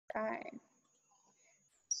Okay.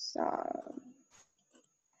 So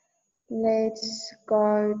let's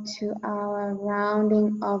go to our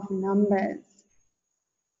rounding of numbers.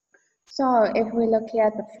 So if we look here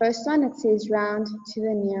at the first one, it says round to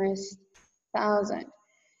the nearest 1,000.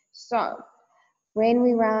 So when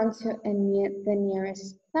we round to the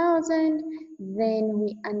nearest 1,000, then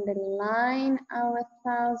we underline our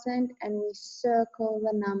 1,000 and we circle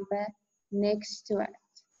the number next to it.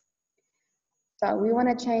 So we want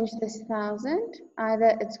to change this 1,000.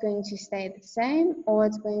 Either it's going to stay the same or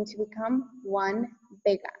it's going to become one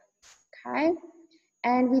bigger. Okay?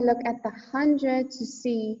 And we look at the 100 to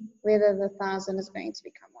see whether the 1,000 is going to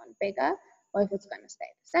become one bigger or if it's going to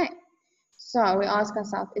stay the same. So we ask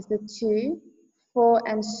ourselves, is the 2 4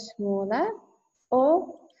 and smaller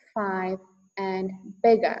or 5 and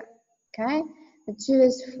bigger? Okay, the 2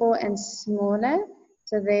 is 4 and smaller,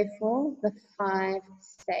 so therefore the 5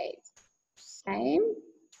 stays same.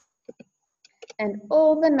 And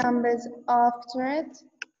all the numbers after it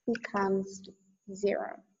becomes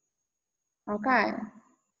 0. Okay.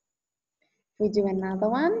 We do another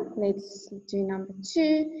one. Let's do number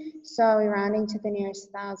 2. So we're rounding to the nearest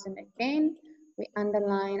 1,000 again. We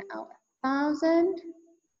underline our 1,000.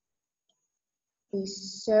 We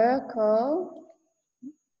circle,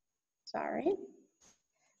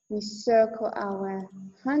 we circle our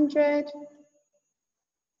 100.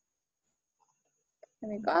 There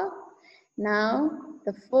we go. Now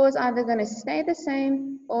the 4 is either going to stay the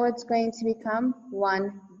same or it's going to become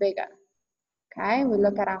one bigger. Okay, we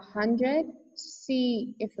look at our 100.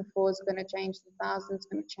 See if the 4 is going to change, the 1,000 is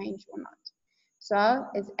going to change or not. So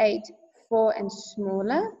is 8 4 and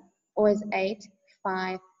smaller or is 8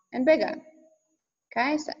 5 and bigger?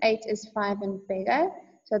 Okay, so 8 is 5 and bigger.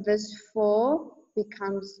 So this 4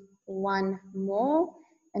 becomes 1 more.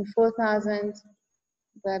 And 4,000,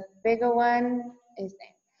 the bigger one, is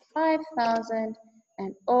then 5,000.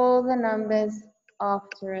 And all the numbers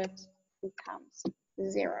after it becomes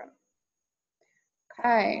 0.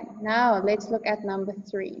 Okay, now let's look at number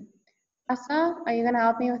 3. Asa, are you going to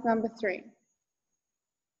help me with number 3?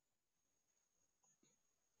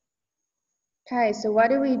 Okay, so what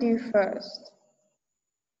do we do first?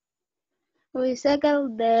 We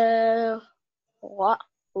circle the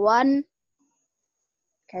 1.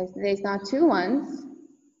 Okay, so there's now 2 ones.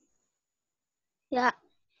 Yeah.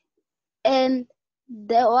 And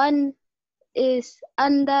the 1 is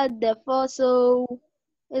under the 4, so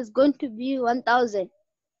it's going to be 1,000.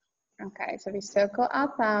 Okay, so we circle our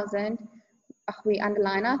 1,000. We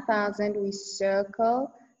underline our 1,000. We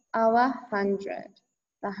circle our 100.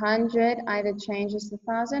 The 100 either changes the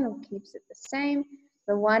 1,000 or keeps it the same.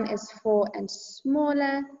 The 1 is 4 and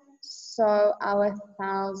smaller, so our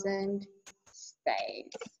 1,000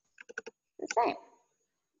 stays the same.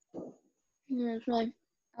 Yes, ma'am.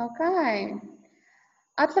 Okay.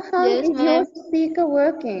 Atlagang, Yes, is your ma'am. speaker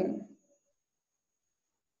working?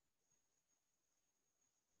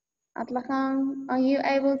 Atlagang, are you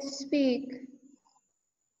able to speak?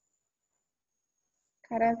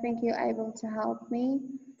 I don't think you're able to help me.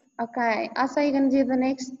 Okay, Asa, you're going to do the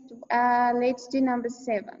next, let's do number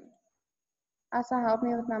 7. Asa, help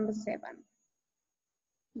me with number 7.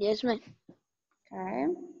 Yes, ma'am. Okay.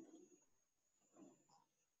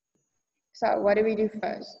 So what do we do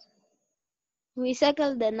first? We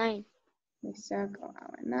circle the 9. We circle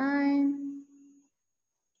our 9.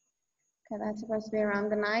 Okay, that's supposed to be around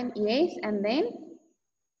the 9. Yes, and then?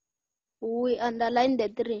 We underline the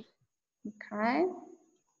 3. Okay.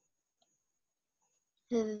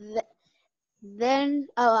 Then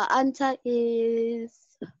our answer is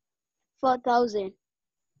 4,000.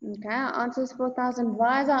 Okay, our answer is 4,000.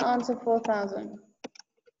 Why is our answer 4,000?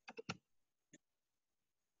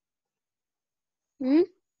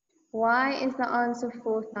 Why is the answer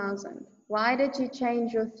 4,000? Why did you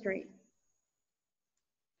change your 3?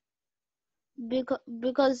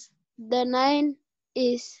 Because the 9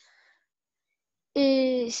 is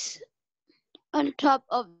on top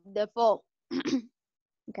of the 4.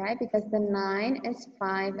 Okay, because the 9 is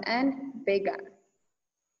 5 and bigger.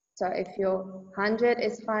 So if your 100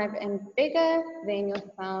 is 5 and bigger, then your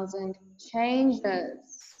 1,000 changes.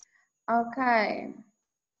 Okay,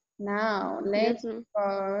 now let's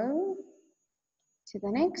go to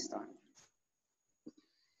the next one.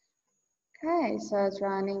 Okay, so it's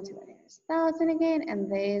rounding to the nearest 1,000 again, and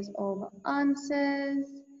there's all the answers.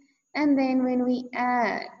 And then when we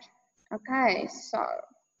add, okay, so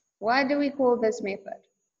what do we call this method?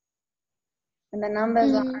 And the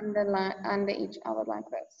numbers are under each other like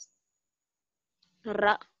this.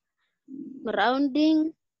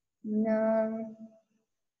 Rounding? No.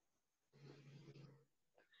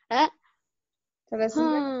 Eh? So this is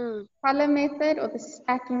column method or the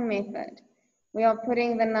stacking method? We are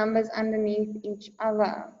putting the numbers underneath each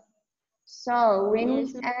other. So when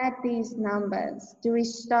we add these numbers, do we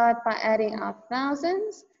start by adding our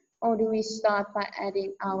thousands or do we start by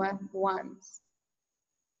adding our ones?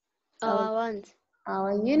 Our ones.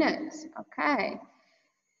 Our units, okay.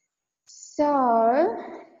 So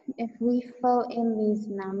if we fill in these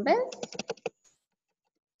numbers,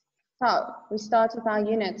 so we start with our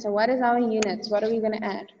units. So what is our units? What are we going to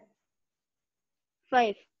add?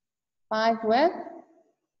 5. 5 with?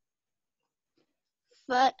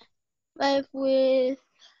 5 with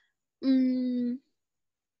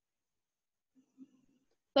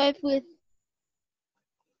 5 with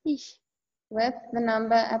With the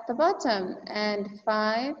number at the bottom, and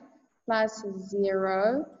 5 plus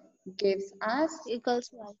 0 gives us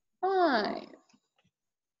equals 5.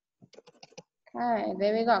 Okay,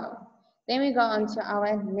 there we go. Then we go on to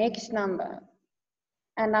our next number.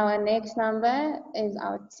 And our next number is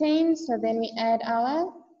our 10. So then we add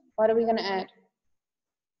our, what are we going to add?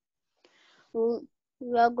 We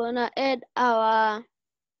are going to add our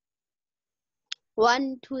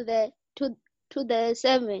 1 to the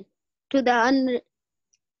 7, to the 100.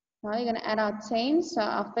 Now you're going to add our 10. So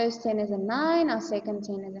our first 10 is a 9, our second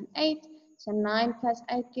 10 is an 8. So 9 plus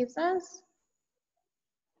 8 gives us?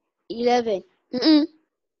 11.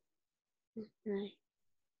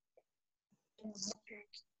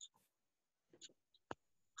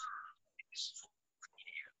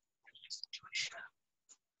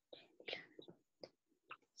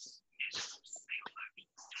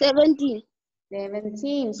 17.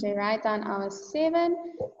 17. So write down our 7,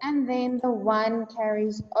 and then the 1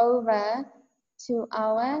 carries over to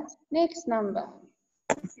our next number.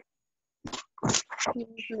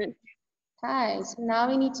 Okay, so now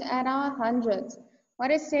we need to add our hundreds. What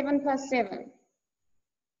is 7 plus 7?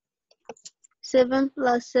 7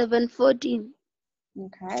 plus 7, 14.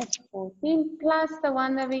 Okay, 14 plus the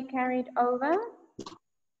one that we carried over.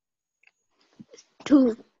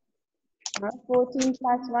 2. 14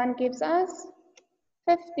 plus 1 gives us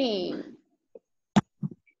 15.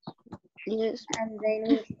 Yes. And then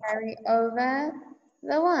we carry over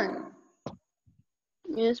the 1.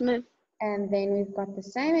 Yes, ma'am. And then we've got the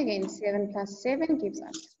same again. 7 plus 7 gives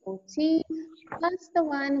us 14. Plus the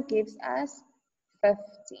 1 gives us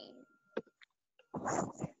 15.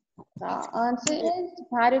 So our answer is,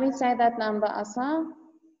 how do we say that number, Asa?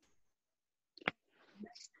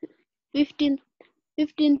 15,000.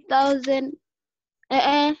 15,000?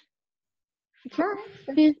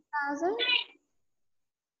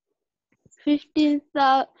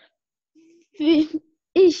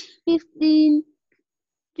 15,000.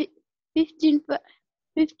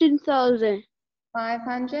 15,000.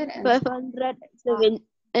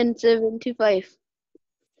 575.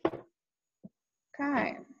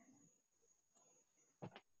 Okay.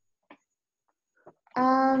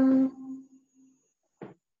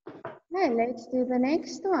 Okay, let's do the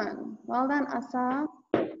next one. Well done, Asa.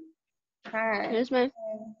 Okay. Yes, ma'am.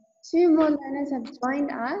 2 more learners have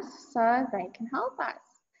joined us, so they can help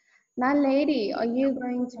us. Now, lady, are you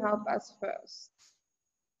going to help us first?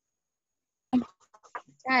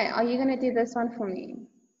 Okay, are you going to do this one for me?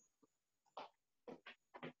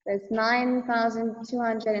 There's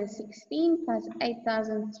 9,216 plus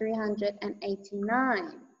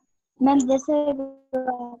 8,389. Ma'am,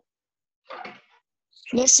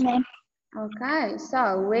 yes, ma'am. Okay,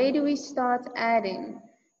 so where do we start adding?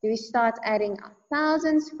 Do we start adding our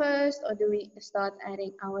thousands first, or do we start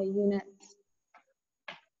adding our units?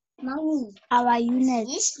 No. Our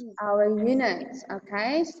units. Our units,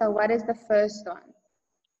 okay. So what is the first one?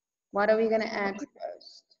 What are we going to add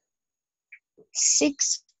first?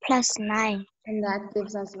 6 plus 9. And that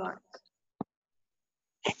gives us what?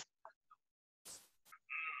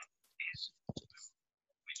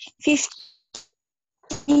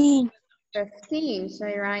 15. 15. So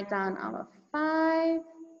you write down our 5.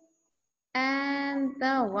 And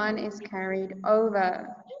the 1 is carried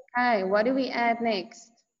over. Okay, what do we add next?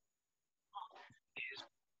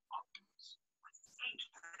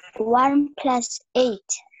 1 plus 8.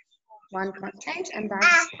 1 plus 8, and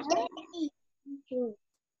that's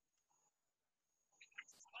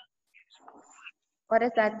what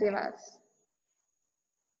does that give us?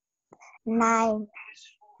 9.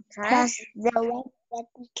 Okay. Plus the 1 that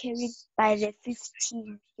we carried by the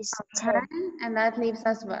 15 is 10. And that leaves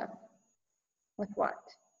us with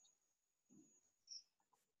what?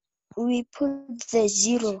 We put the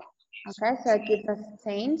 0. Okay, so it gives us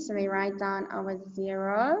 10. So we write down our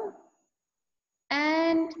 0.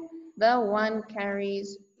 And the 1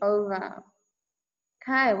 carries over.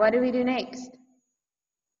 Okay, what do we do next?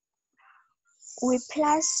 we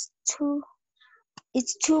plus 2.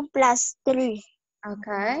 It's 2 plus 3.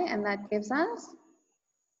 Okay, and that gives us?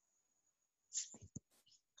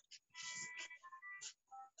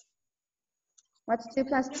 What's 2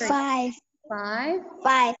 plus 3? 5. 5.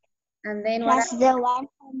 5. And then Plus what? the one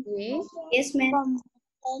from, Yes. Yes, ma'am. from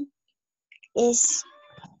 10 is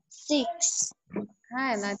 6. Okay,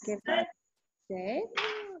 and that gives us 6.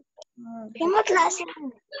 What last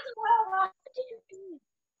one?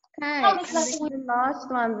 Okay, and then the last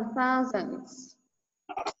one, the thousands.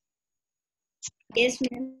 Yes,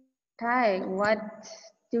 ma'am. Okay, what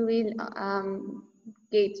do we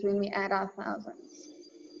get when we add our thousands?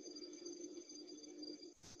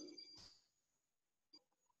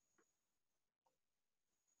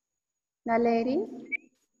 Now, lady?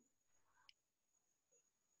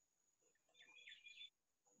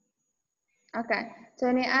 Okay, so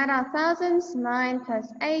when we add our thousands, 9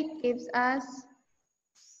 plus 8 gives us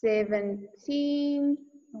 17.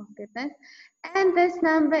 Oh, goodness. And this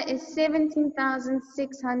number is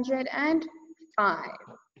 17,605.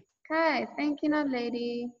 Okay, thank you, now,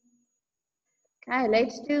 lady. Okay,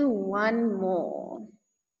 let's do one more.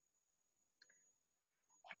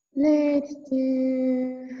 Let's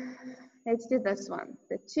do this one.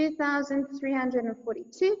 The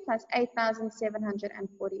 2,342 plus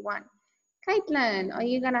 8,741. Caitlin, are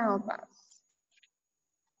you going to help us?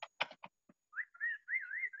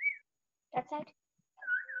 That's it.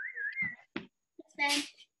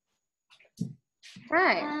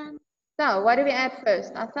 Okay. So what do we add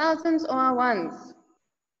first? Our thousands or our ones?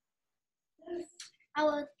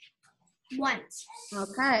 Our ones.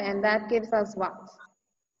 Okay, and that gives us what?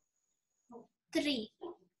 3.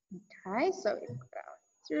 Okay, so we've got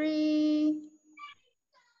 3.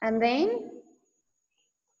 And then?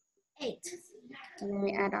 8. And then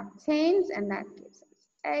we add our tens, and that gives us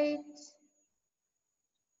 8.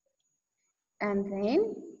 And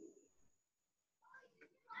then?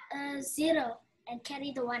 0 and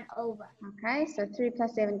carry the 1 over. Okay, so 3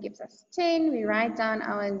 plus 7 gives us 10. We write down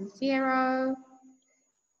our 0.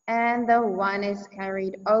 And the 1 is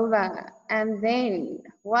carried over. And then,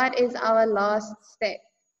 what is our last step?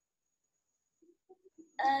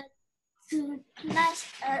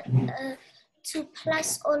 To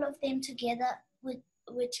plus all of them together,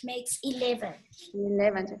 which makes 11.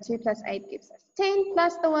 11. So 2 plus 8 gives us 10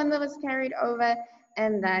 plus the 1 that was carried over,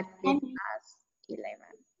 and that gives us 11.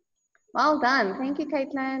 Well done. Thank you,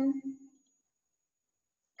 Caitlin.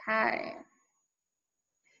 Okay.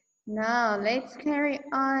 Now let's carry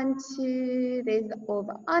on to, there's all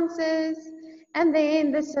the answers, and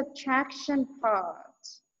then the subtraction part.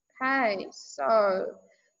 Okay, so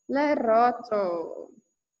Lerato,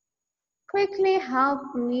 quickly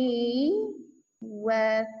help me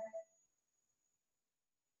with,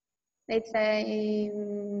 let's say,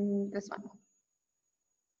 this one.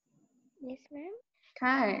 Yes, ma'am.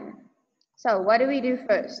 Okay, so what do we do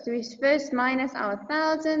first? Do we first minus our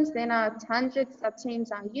thousands, then our hundreds, our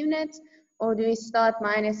tens, our units, or do we start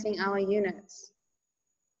minusing our units?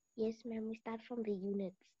 Yes, ma'am. We start from the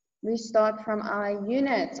units. We start from our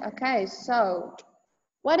units. Okay, so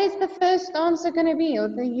what is the first answer going to be, or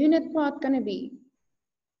the unit part going to be?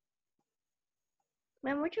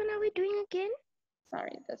 Ma'am, which one are we doing again?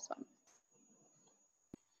 Sorry, this one.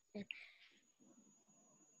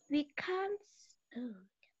 We can't. Oh.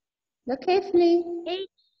 Look carefully.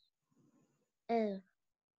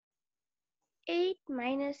 8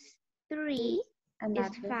 minus 3 And is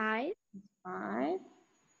that's 5. 5.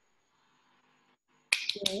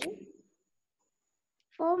 Yes.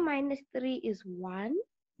 4 minus 3 is 1.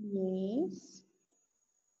 Yes.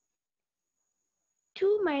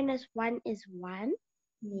 2 minus 1 is 1.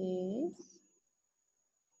 Yes.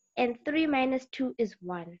 And 3 minus 2 is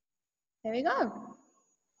 1. There we go.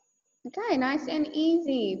 Okay, nice and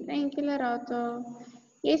easy. Thank you, Lerato.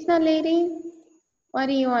 Yes, now, lady, what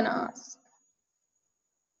do you want to ask?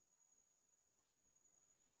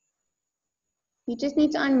 You just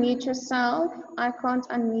need to unmute yourself. I can't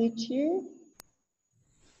unmute you.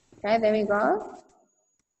 Okay, there we go.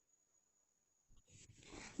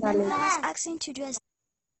 Now, lady, I was asking to do a... do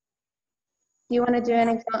you want to do an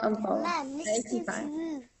example? Ma'am, Take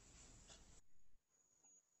time.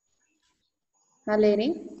 Now,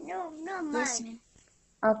 lady. No, ma'am. Yes, ma'am.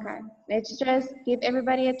 Okay, let's just give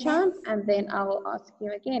everybody a chance and then I will ask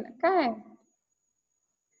you again. Okay.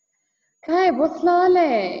 Okay,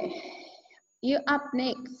 Botlale, you up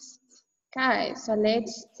next. Okay, so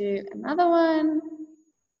let's do another one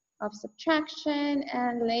of subtraction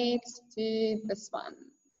and let's do this one.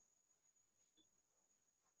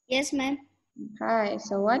 Yes, ma'am. Okay,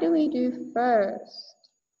 so what do we do first?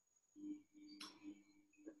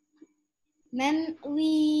 Ma'am,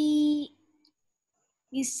 we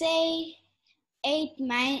say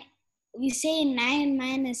 9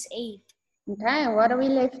 minus 8. Okay, and what are we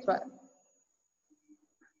left with?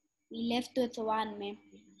 We left with 1, ma'am.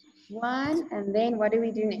 1, and then what do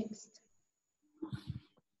we do next?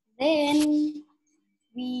 Then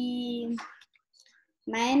we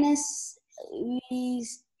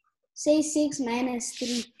say 6 minus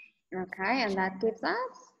 3. Okay, and that gives us?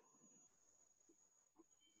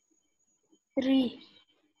 3.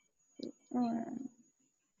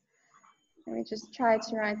 Let me just try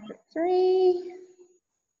to write the 3.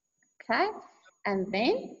 Okay, and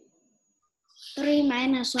then? 3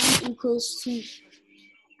 minus 1 equals 2.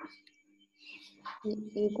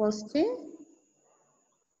 Equals to?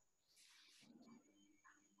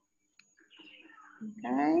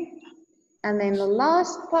 Okay, and then the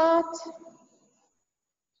last part?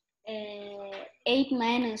 8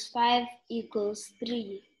 minus 5 equals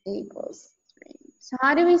 3. Equals 3. So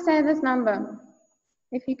how do we say this number?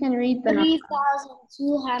 If you can read the number.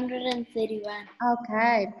 3,231.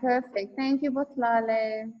 Okay, perfect. Thank you,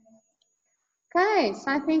 Botlale. Okay,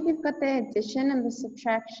 so I think you've got the addition and the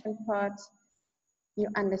subtraction part. You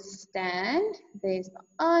understand. There's the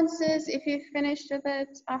answers if you've finished with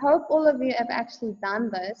it. I hope all of you have actually done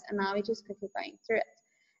this, and now we're just quickly going through it.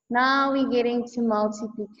 Now we're getting to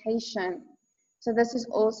multiplication. So this is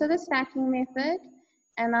also the stacking method,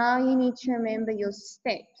 and now you need to remember your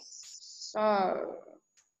steps. So,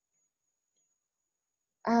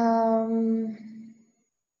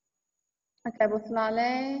 okay,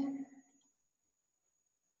 Botlale,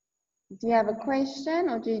 do you have a question,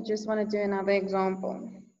 or do you just want to do another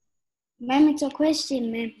example? Ma'am, it's a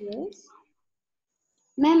question, ma'am. Yes.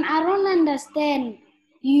 Ma'am, I don't understand.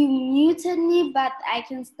 You muted me, but I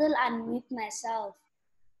can still unmute myself.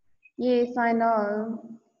 Yes, I know,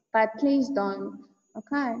 but please don't,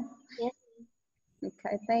 okay? Yes.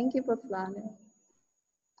 Okay, thank you, Botlale.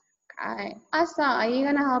 Okay, Asa, are you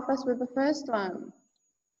going to help us with the first one?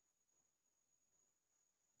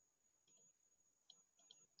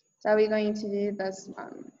 So we're going to do this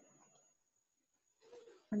one.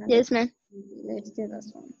 Yes, ma'am. Let's do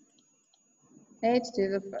this one. Let's do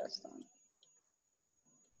the first one.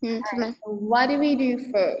 Yes, ma'am. So what do we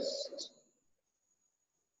do first?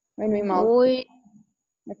 When we multiply?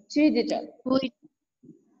 With 2 digits.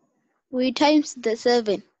 We times the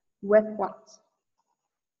 7. With what?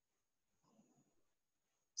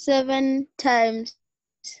 7 times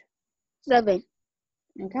 7.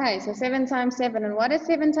 Okay, so 7 times 7. And what does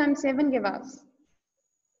 7 times 7 give us?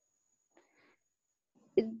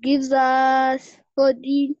 It gives us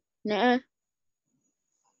 14. Nah.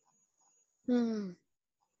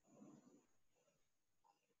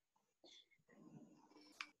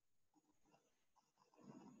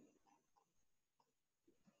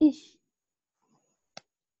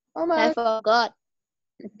 I Almost. forgot.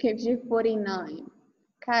 It gives you 49.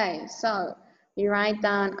 Okay, so we write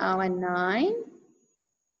down our 9.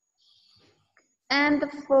 And the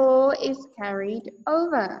 4 is carried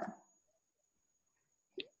over.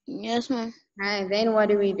 Yes, ma'am. Okay, then what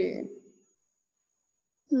do we do?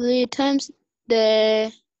 We times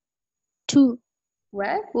the 2.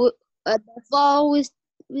 What? The 4 with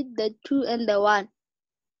the 2 and the 1.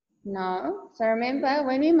 No. So remember,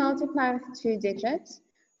 when we multiply with 2 digits,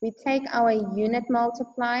 we take our unit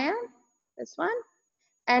multiplier, this one,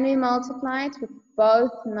 and we multiply it with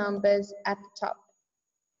both numbers at the top.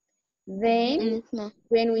 Then,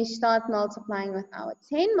 when we start multiplying with our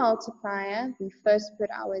 10 multiplier, we first put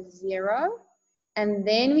our 0, and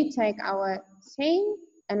then we take our 10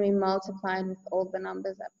 and we multiply it with all the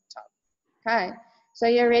numbers at the top. Okay, so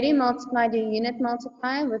you already multiplied your unit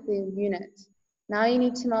multiplier with the unit. Now you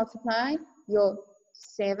need to multiply your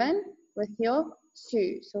 7 with your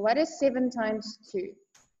 2. So what is 7 times 2?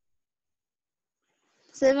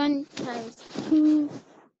 7 times 2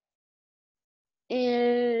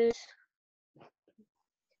 is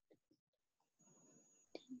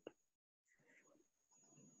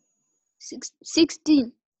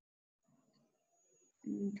 16.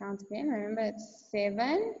 Count again. Remember, it's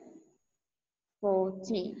 7,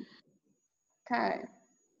 14. Okay.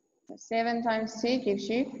 So 7 times 2 gives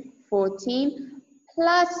you 14.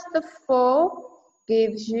 Plus the 4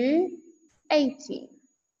 gives you 18.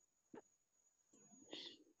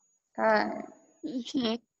 Okay.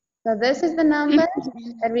 So this is the number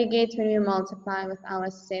that we get when we multiply with our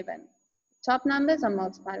 7. Top numbers are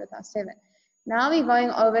multiplied with our 7. Now we're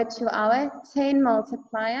going over to our 10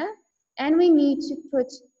 multiplier, and we need to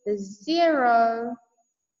put the 0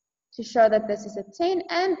 to show that this is a 10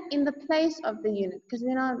 and in the place of the unit, because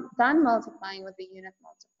we're not done multiplying with the unit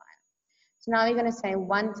multiplier. So now we're going to say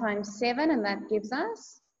 1 times 7, and that gives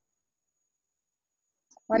us,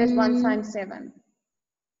 what is 1 times 7?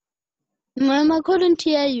 Ma'am, I couldn't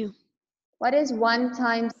hear you. What is 1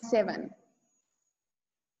 times 7?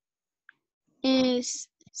 It's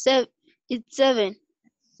 7.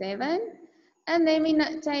 7. And then we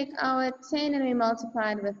take our 10 and we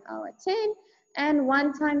multiply it with our 10. And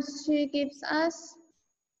 1 times 2 gives us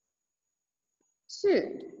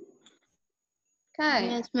 2. Okay.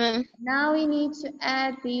 Yes, ma'am. Now we need to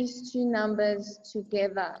add these two numbers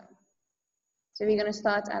together. So we're going to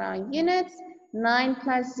start at our units. 9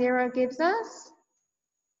 plus 0 gives us?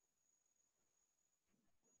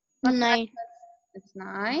 9. It's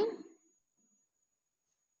 9.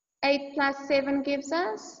 8 plus 7 gives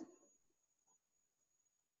us?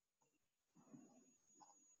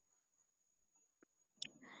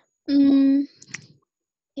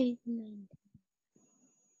 8, 9.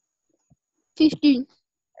 15.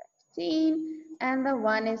 15. And the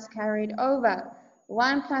 1 is carried over.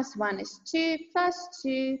 1 plus 1 is 2, plus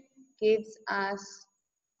 2 gives us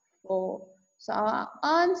 4. So our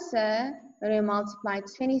answer, when we multiply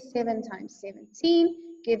 27 times 17,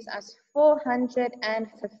 gives us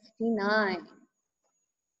 459.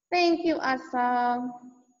 Thank you, Asa.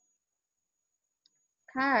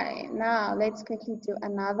 Okay, now let's quickly do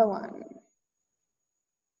another one.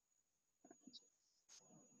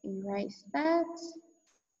 Erase that.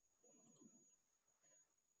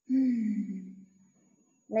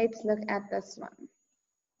 Let's look at this one.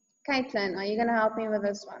 Caitlin, are you going to help me with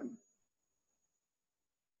this one?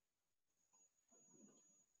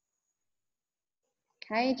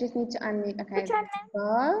 Okay, you just need to unmute. Okay,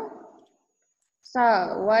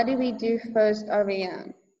 so what do we do first over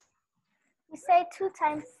here? We say 2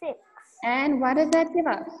 times 6. And what does that give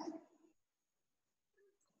us?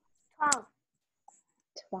 12.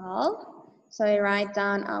 12. So we write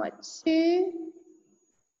down our 2.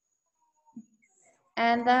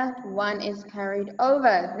 And the 1 is carried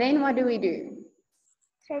over. Then what do we do?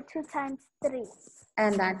 Say 2 times 3.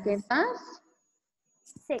 And that gives us?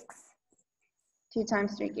 6. 2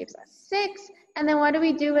 times 3 gives us 6. And then what do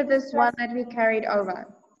we do with this one that we carried over?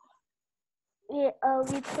 We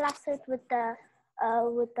plus it with the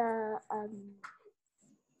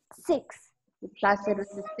 6. We plus it with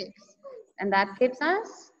the 6. And that gives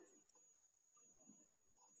us?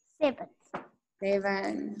 7.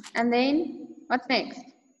 7. And then what's next?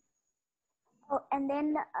 Oh, and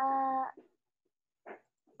then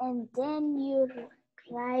you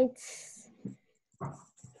write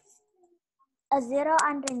a 0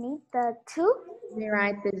 underneath the 2. We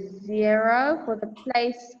write the 0 for the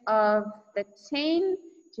place of the 10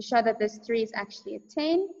 to show that this 3 is actually a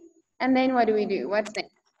 10. And then what do we do? What's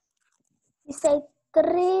next? You say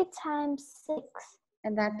 3 times 6.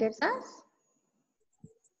 And that gives us?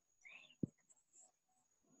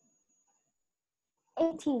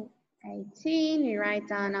 18. 18. We write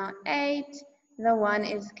down our 8. The 1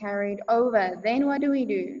 is carried over. Then what do we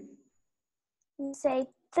do? You say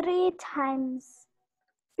 3 times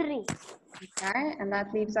 3. Okay, and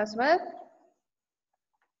that leaves us with?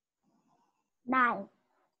 9.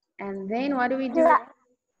 And then what do we do?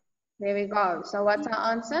 There we go. So what's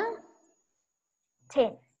our answer?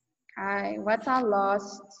 10. Okay, what's our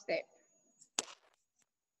last step?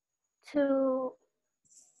 To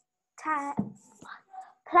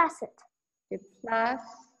plus it To plus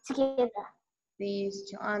together. these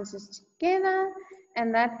two answers together,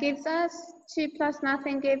 and that gives us 2 plus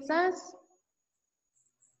nothing gives us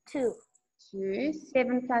 2. 2.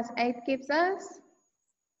 7 plus 8 gives us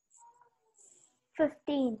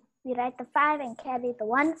 15. We write the 5 and carry the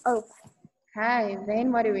 1 over. okay.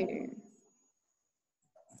 Then what do we do?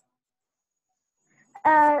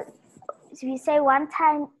 So we say 1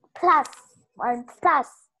 time plus 1 plus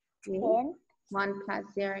 10. 1 plus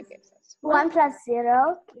 0 gives us 1 plus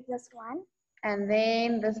 0 gives us 1. And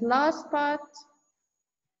then this last part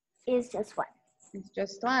Is just 1. is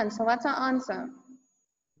just 1. So what's our answer?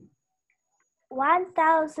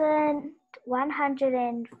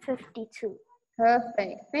 1,152.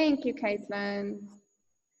 Perfect. Thank you, Caitlin.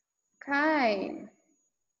 Okay.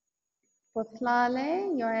 For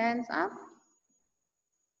Tlale, your hands up.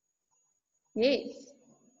 Yes.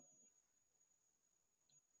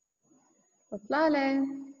 For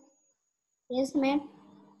Tlale, Yes, ma'am.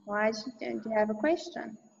 why do you have a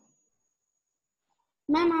question?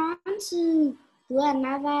 Ma'am, I want to do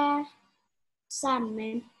another sum,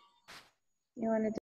 ma'am. You want to